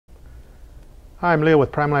Hi, I'm Leo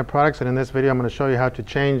with PrimeLine Products, and in this video I'm going to show you how to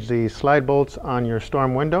change the slide bolts on your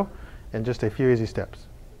storm window in just a few easy steps.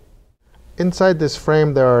 Inside this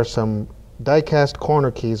frame there are some die-cast corner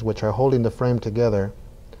keys which are holding the frame together.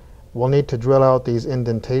 We'll need to drill out these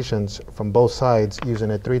indentations from both sides using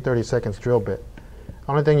a 3/32 drill bit.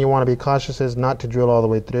 Only thing you want to be cautious is not to drill all the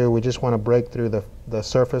way through. We just want to break through the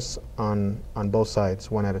surface on both sides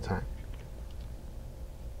one at a time.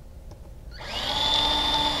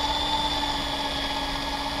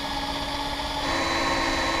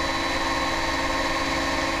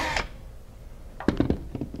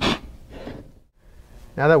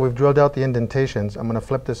 Now that we've drilled out the indentations, I'm going to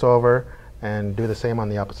flip this over and do the same on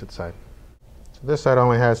the opposite side. So this side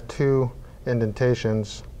only has 2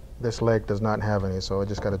 indentations. This leg does not have any, so I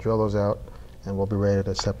just got to drill those out and we'll be ready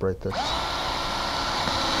to separate this.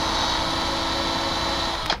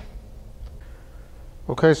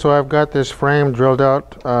 Okay, so I've got this frame drilled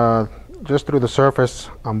out just through the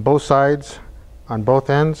surface on both sides, on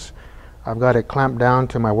both ends. I've got it clamped down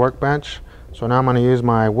to my workbench. So now I'm going to use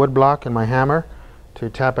my wood block and my hammer to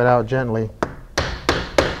tap it out gently.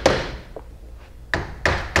 I'm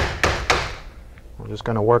just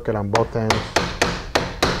going to work it on both ends.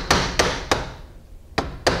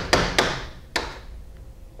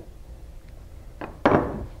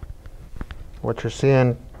 What you're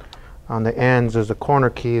seeing on the ends is the corner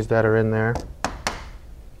keys that are in there.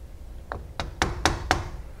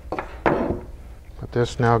 But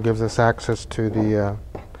this now gives us access to the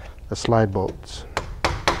slide bolts.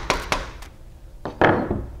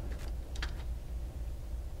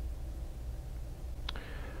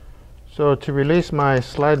 So to release my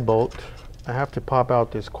slide bolt, I have to pop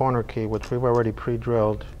out this corner key, which we've already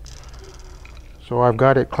pre-drilled. So I've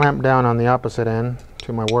got it clamped down on the opposite end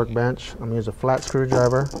to my workbench. I'm going to use a flat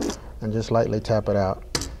screwdriver and just lightly tap it out.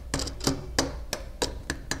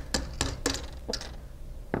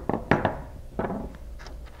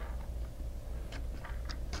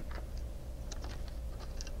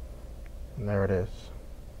 And there it is.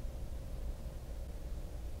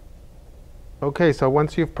 Okay, so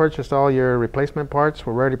once you've purchased all your replacement parts,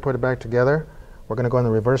 we're ready to put it back together. We're going to go in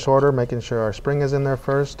the reverse order, making sure our spring is in there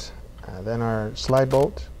first, then our slide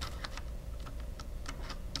bolt,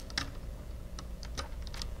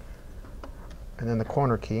 and then the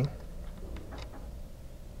corner key.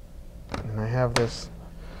 And I have this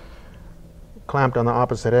clamped on the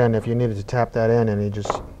opposite end if you needed to tap that in, and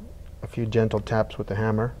just a few gentle taps with the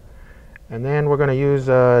hammer. And then we're going to use,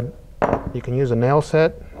 you can use a nail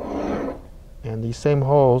set. And these same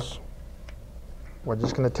holes, we're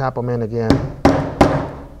just going to tap them in again.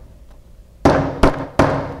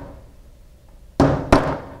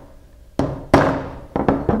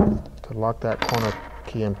 To lock that corner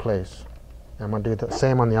key in place. And I'm going to do the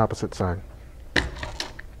same on the opposite side.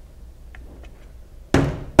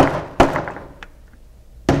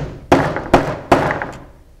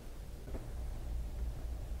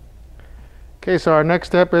 Okay, so our next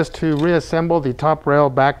step is to reassemble the top rail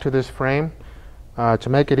back to this frame.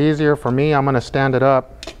 To make it easier for me, I'm going to stand it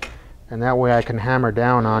up, and that way I can hammer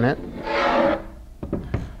down on it.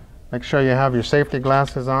 Make sure you have your safety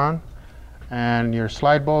glasses on, and your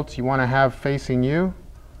slide bolts you want to have facing you,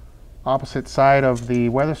 opposite side of the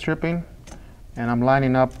weather stripping, and I'm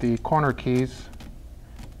lining up the corner keys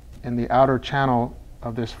in the outer channel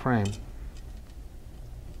of this frame.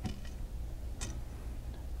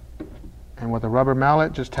 And with a rubber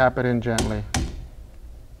mallet, just tap it in gently.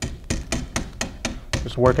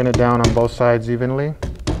 Just working it down on both sides evenly.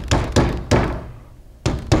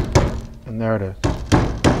 And there it is.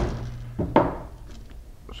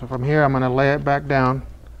 So from here I'm going to lay it back down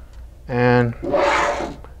and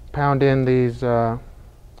pound in these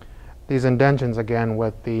indentions again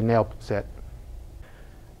with the nail set.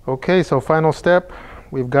 Okay, so final step.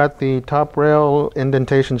 We've got the top rail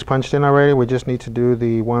indentations punched in already. We just need to do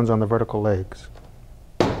the ones on the vertical legs.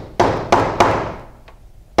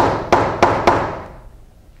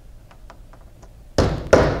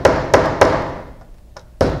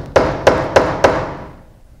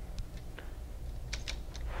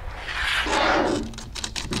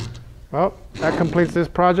 Well, that completes this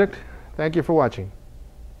project. Thank you for watching.